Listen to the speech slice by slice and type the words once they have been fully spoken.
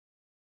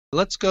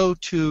Let's go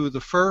to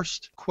the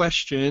first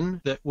question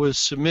that was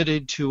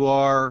submitted to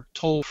our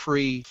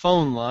toll-free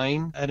phone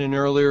line at an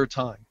earlier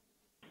time.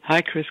 Hi,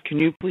 Chris. Can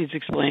you please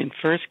explain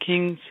 1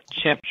 Kings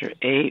chapter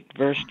 8,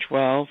 verse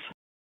 12?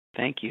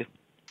 Thank you.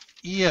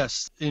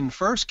 Yes, in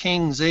 1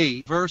 Kings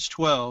 8, verse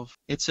 12,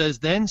 it says,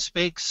 "Then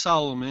spake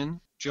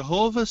Solomon,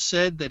 Jehovah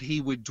said that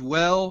he would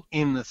dwell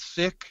in the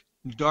thick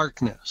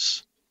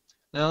darkness."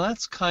 Now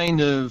that's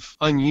kind of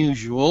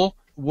unusual.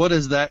 What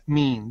does that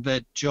mean?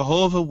 That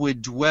Jehovah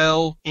would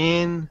dwell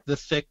in the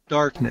thick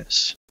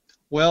darkness?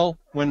 Well,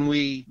 when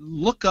we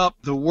look up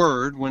the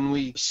word, when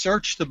we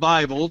search the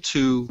Bible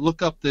to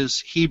look up this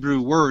Hebrew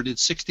word,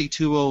 it's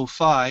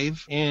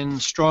 6205 in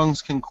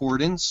Strong's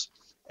Concordance,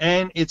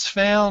 and it's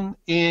found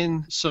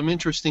in some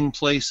interesting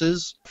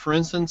places. For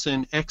instance,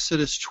 in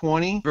Exodus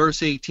 20,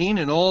 verse 18,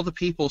 "And all the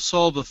people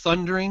saw the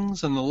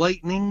thunderings and the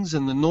lightnings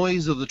and the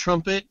noise of the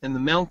trumpet and the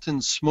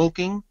mountains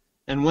smoking.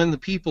 And when the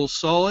people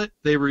saw it,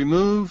 they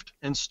removed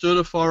and stood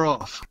afar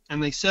off.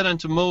 And they said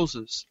unto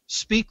Moses,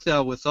 Speak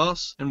thou with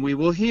us, and we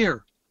will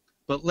hear.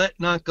 But let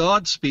not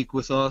God speak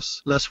with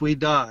us, lest we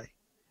die.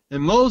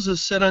 And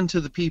Moses said unto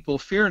the people,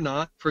 Fear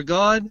not, for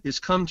God is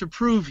come to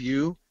prove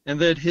you, and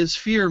that his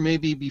fear may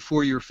be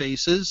before your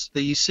faces,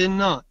 that ye sin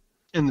not.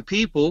 And the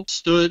people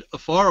stood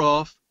afar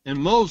off, and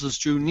Moses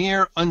drew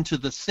near unto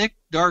the thick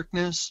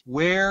darkness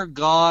where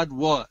God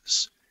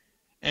was."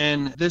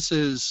 And this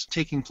is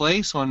taking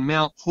place on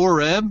Mount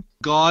Horeb.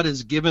 God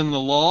has given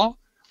the law.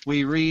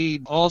 We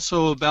read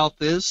also about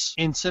this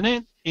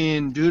incident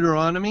in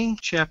Deuteronomy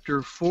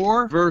chapter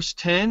 4, verse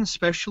 10,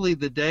 "Especially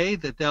the day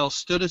that thou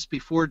stoodest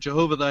before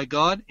Jehovah thy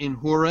God in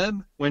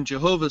Horeb, when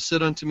Jehovah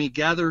said unto me,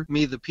 Gather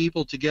me the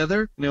people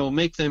together, and I will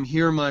make them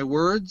hear my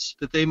words,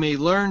 that they may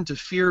learn to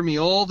fear me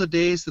all the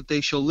days that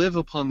they shall live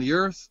upon the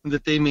earth, and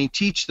that they may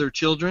teach their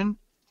children.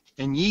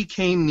 And ye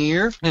came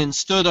near and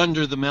stood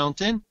under the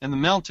mountain, and the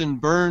mountain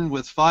burned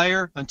with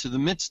fire unto the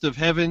midst of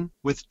heaven,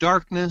 with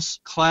darkness,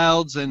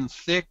 clouds, and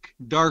thick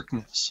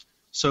darkness."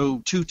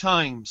 So 2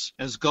 times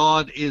as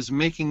God is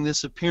making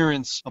this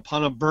appearance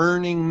upon a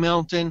burning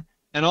mountain,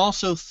 and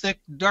also thick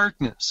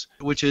darkness,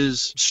 which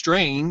is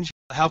strange.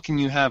 How can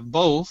you have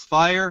both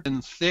fire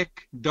and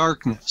thick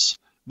darkness?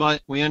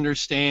 But we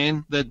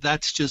understand that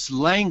that's just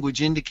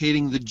language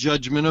indicating the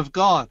judgment of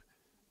God.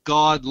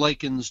 God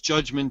likens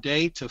Judgment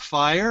Day to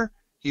fire.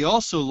 He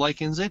also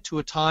likens it to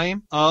a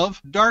time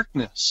of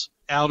darkness,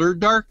 outer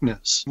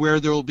darkness, where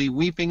there will be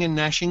weeping and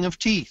gnashing of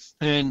teeth.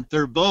 And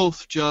they're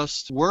both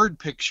just word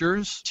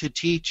pictures to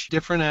teach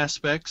different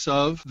aspects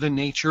of the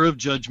nature of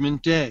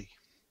Judgment Day.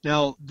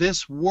 Now,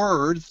 this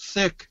word,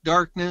 thick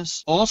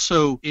darkness,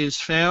 also is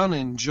found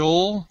in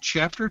Joel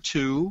chapter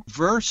 2,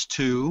 verse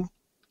 2.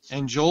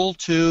 And Joel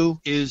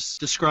 2 is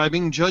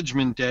describing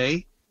Judgment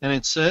Day. And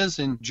it says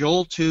in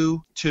Joel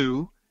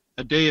 2:2,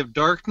 "A day of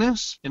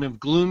darkness and of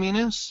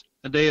gloominess,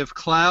 a day of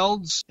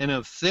clouds and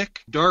of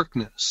thick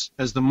darkness,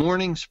 as the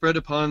morning spread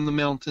upon the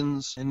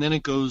mountains." And then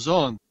it goes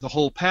on. The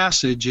whole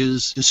passage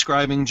is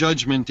describing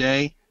Judgment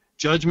Day.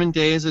 Judgment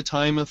Day is a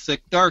time of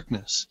thick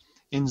darkness.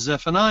 In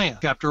Zephaniah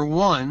chapter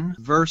 1,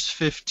 verse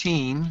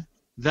 15,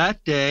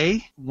 "That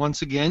day,"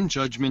 once again,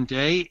 Judgment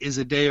Day, "is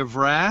a day of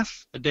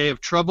wrath, a day of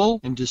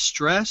trouble and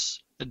distress,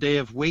 a day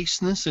of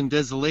wasteness and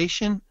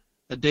desolation,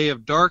 a day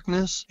of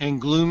darkness and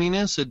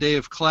gloominess, a day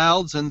of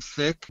clouds and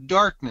thick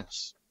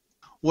darkness."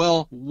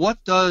 Well,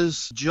 what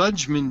does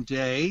Judgment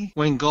Day,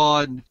 when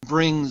God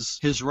brings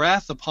his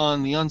wrath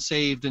upon the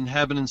unsaved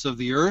inhabitants of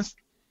the earth,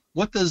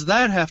 what does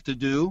that have to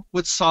do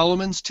with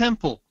Solomon's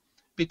temple?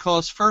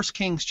 Because 1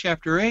 Kings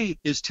chapter 8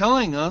 is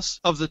telling us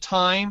of the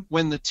time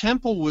when the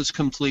temple was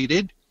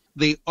completed,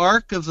 the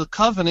Ark of the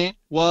Covenant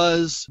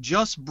was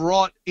just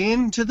brought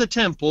into the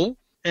temple.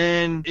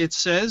 And it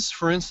says,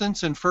 for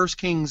instance, in 1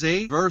 Kings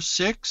 8, verse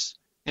 6,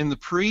 "And the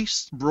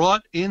priests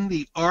brought in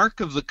the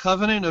ark of the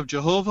covenant of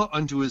Jehovah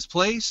unto his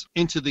place,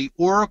 into the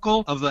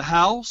oracle of the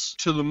house,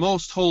 to the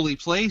most holy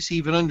place,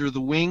 even under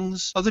the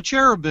wings of the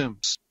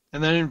cherubims."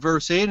 And then in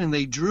verse 8, "And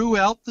they drew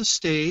out the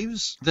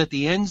staves, that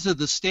the ends of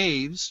the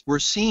staves were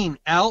seen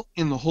out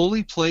in the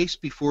holy place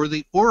before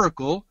the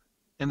oracle,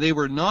 and they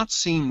were not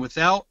seen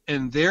without,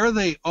 and there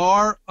they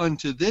are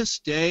unto this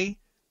day.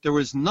 There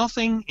was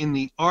nothing in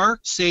the ark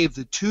save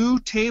the 2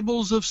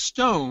 tables of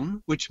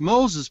stone which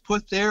Moses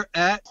put there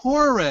at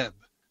Horeb."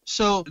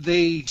 So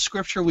the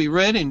scripture we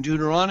read in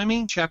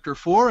Deuteronomy chapter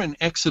 4 and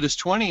Exodus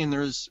 20, and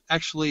there's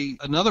actually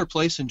another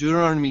place in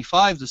Deuteronomy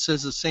 5 that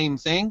says the same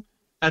thing.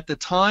 At the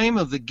time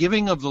of the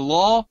giving of the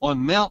law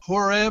on Mount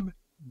Horeb,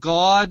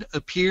 God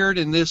appeared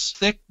in this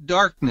thick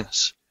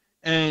darkness.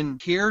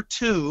 And here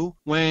too,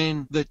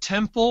 when the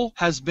temple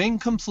has been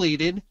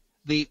completed,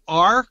 the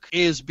ark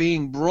is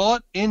being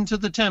brought into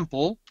the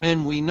temple,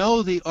 and we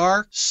know the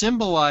ark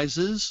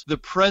symbolizes the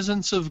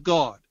presence of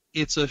God.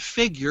 It's a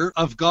figure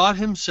of God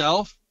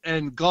himself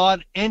and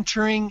God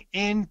entering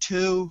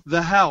into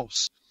the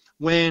house.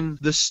 When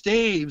the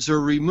staves are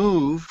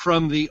removed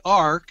from the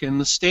ark, and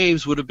the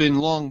staves would have been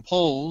long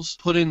poles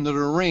put into the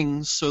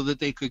rings so that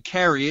they could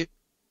carry it,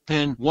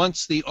 And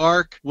once the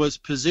ark was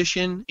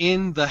positioned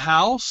in the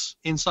house,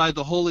 inside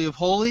the Holy of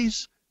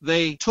Holies,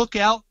 they took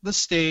out the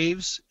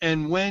staves,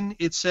 and when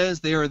it says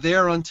they are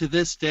there unto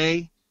this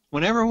day,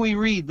 whenever we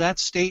read that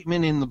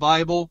statement in the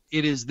Bible,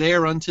 it is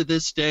there unto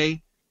this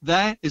day,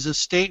 that is a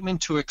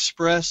statement to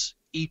express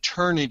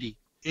eternity.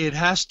 It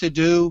has to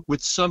do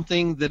with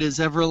something that is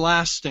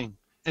everlasting.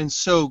 And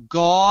so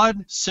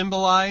God,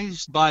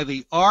 symbolized by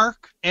the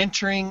ark,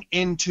 entering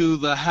into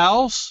the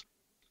house.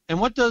 And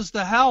what does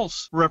the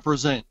house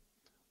represent?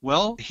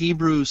 Well,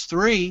 Hebrews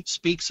 3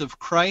 speaks of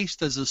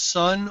Christ as a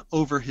son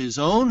over his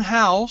own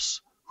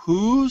house,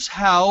 whose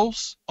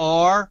house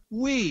are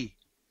we.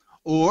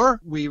 Or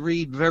we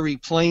read very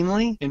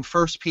plainly in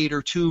 1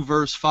 Peter 2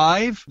 verse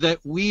 5 that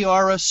we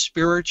are a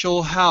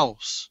spiritual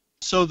house.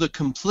 So the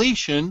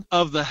completion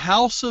of the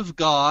house of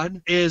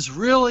God is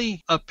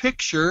really a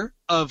picture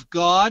of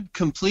God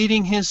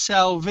completing his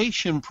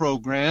salvation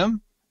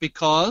program,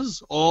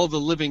 because all the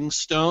living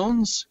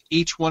stones,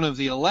 each one of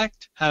the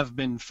elect, have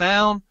been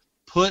found,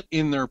 put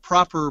in their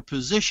proper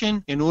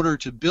position in order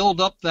to build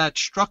up that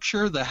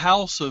structure, the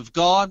house of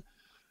God.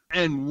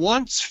 And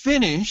once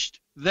finished,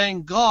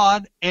 then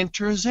God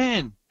enters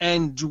in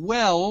and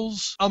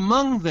dwells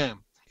among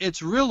them.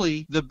 It's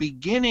really the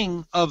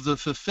beginning of the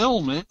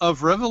fulfillment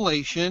of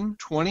Revelation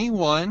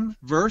 21,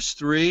 verse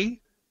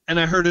 3. And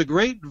I heard a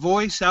great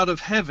voice out of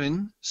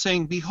heaven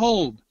saying,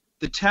 Behold,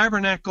 the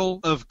tabernacle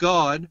of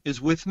God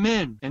is with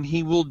men, and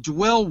he will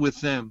dwell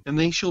with them, and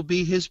they shall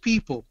be his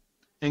people.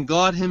 And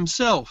God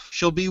himself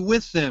shall be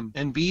with them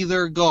and be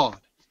their God.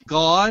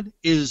 God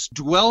is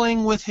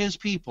dwelling with his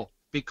people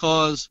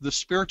because the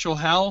spiritual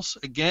house,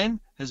 again,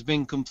 has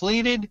been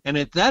completed. And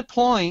at that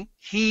point,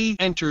 he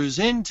enters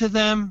into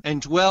them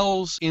and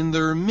dwells in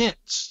their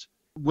midst.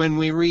 When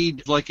we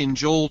read, like in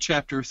Joel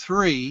chapter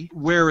 3,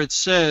 where it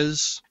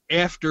says,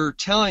 after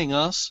telling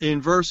us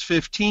in verse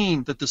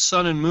 15 that the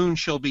sun and moon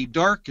shall be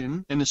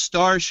darkened and the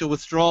stars shall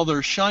withdraw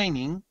their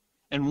shining.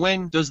 And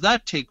when does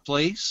that take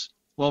place?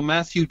 Well,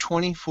 Matthew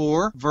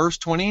 24, verse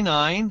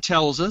 29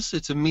 tells us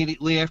it's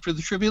immediately after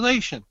the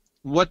tribulation.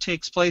 What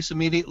takes place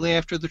immediately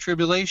after the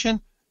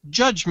tribulation?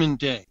 Judgment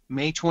Day.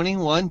 May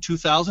 21,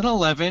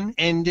 2011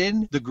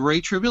 ended the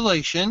Great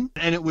Tribulation,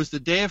 and it was the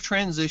day of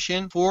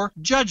transition for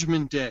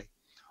Judgment Day.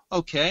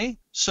 Okay,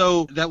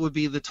 so that would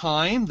be the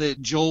time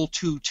that Joel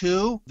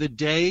 2:2, the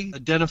day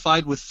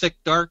identified with thick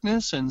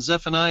darkness, and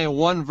Zephaniah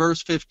 1,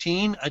 verse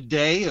 15, a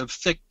day of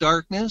thick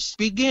darkness,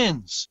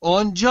 begins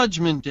on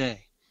Judgment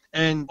Day.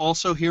 And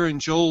also here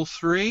in Joel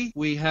 3,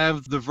 we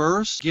have the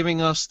verse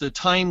giving us the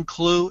time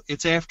clue.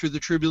 It's after the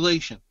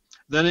tribulation.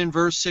 Then in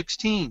verse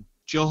 16,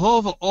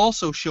 Jehovah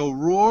also shall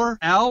roar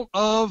out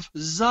of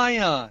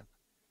Zion.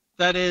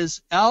 That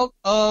is, out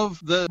of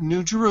the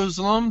New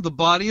Jerusalem, the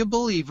body of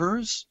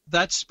believers,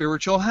 that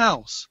spiritual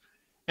house,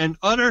 and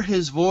utter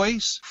his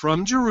voice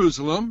from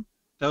Jerusalem.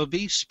 That would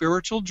be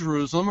spiritual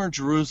Jerusalem, or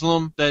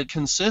Jerusalem that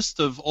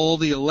consists of all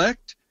the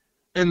elect.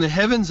 And the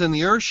heavens and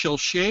the earth shall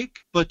shake,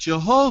 but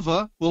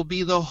Jehovah will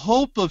be the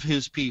hope of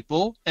his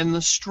people and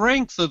the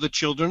strength of the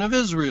children of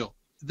Israel.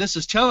 This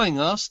is telling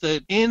us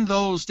that in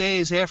those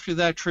days after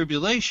that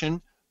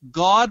tribulation,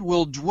 God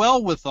will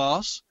dwell with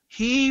us.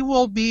 He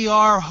will be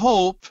our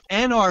hope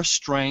and our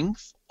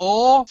strength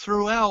all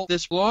throughout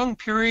this long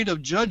period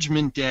of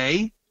Judgment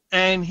Day,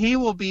 and he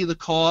will be the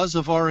cause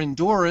of our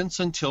endurance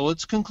until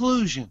its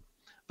conclusion.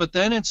 But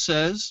then it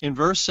says in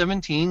verse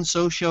 17,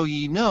 so shall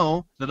ye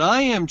know that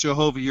I am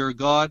Jehovah your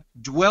God,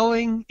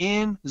 dwelling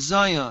in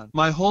Zion,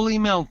 my holy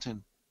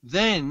mountain.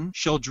 Then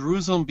shall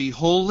Jerusalem be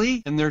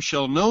holy, and there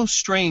shall no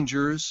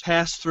strangers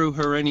pass through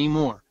her any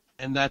more.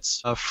 And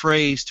that's a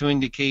phrase to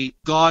indicate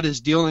God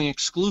is dealing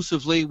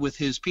exclusively with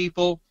his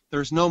people.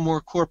 There's no more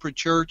corporate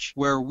church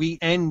where wheat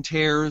and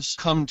tares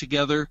come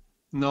together.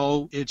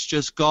 No, it's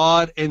just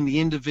God and the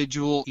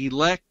individual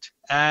elect.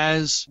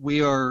 As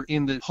we are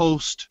in the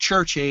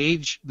post-church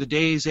age, the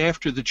days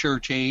after the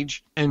church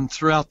age, and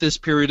throughout this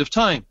period of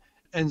time.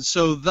 And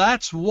so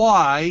that's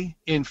why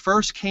in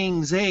 1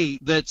 Kings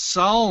 8 that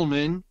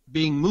Solomon,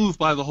 being moved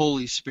by the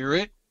Holy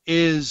Spirit,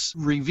 is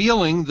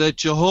revealing that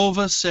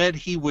Jehovah said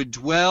he would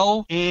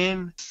dwell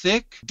in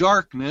thick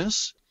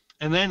darkness.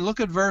 And then look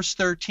at verse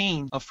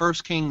 13 of 1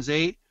 Kings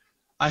 8.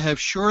 I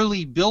have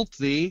surely built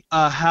thee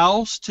a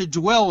house to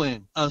dwell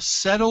in, a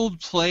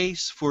settled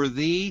place for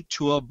thee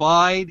to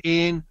abide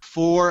in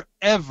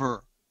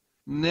forever.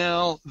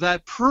 Now,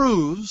 that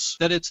proves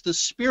that it's the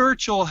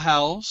spiritual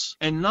house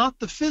and not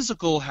the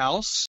physical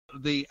house,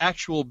 the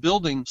actual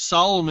building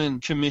Solomon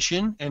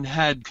commissioned and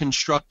had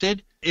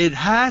constructed. It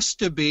has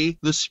to be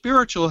the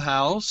spiritual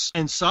house,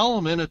 and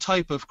Solomon a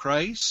type of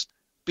Christ,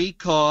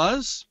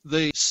 because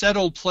the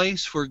settled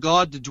place for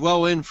God to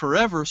dwell in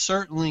forever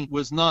certainly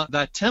was not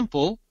that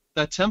temple.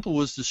 That temple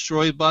was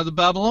destroyed by the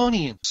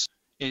Babylonians.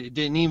 It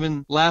didn't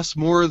even last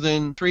more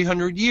than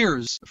 300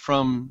 years,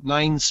 from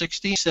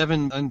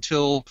 967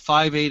 until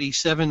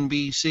 587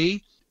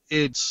 BC.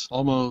 It's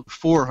almost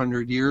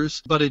 400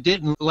 years, but it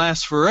didn't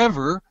last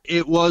forever.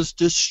 It was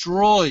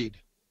destroyed.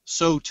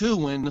 So too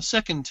when the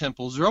second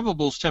temple,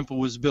 Zerubbabel's temple,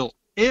 was built.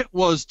 it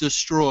was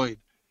destroyed.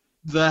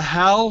 The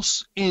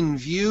house in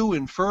view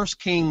in 1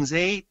 Kings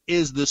 8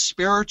 is the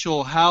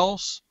spiritual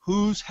house.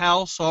 Whose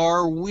house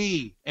are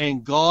we?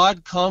 And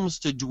God comes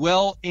to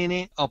dwell in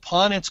it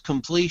upon its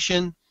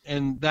completion.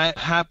 And that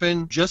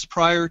happened just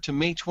prior to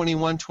May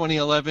 21,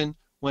 2011,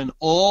 when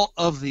all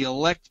of the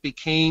elect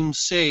became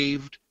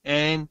saved.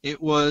 And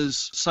it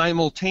was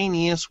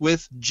simultaneous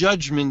with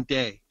Judgment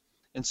Day.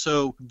 And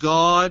so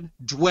God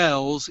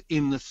dwells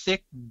in the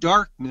thick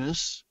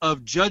darkness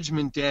of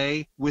Judgment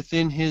Day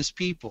within his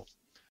people.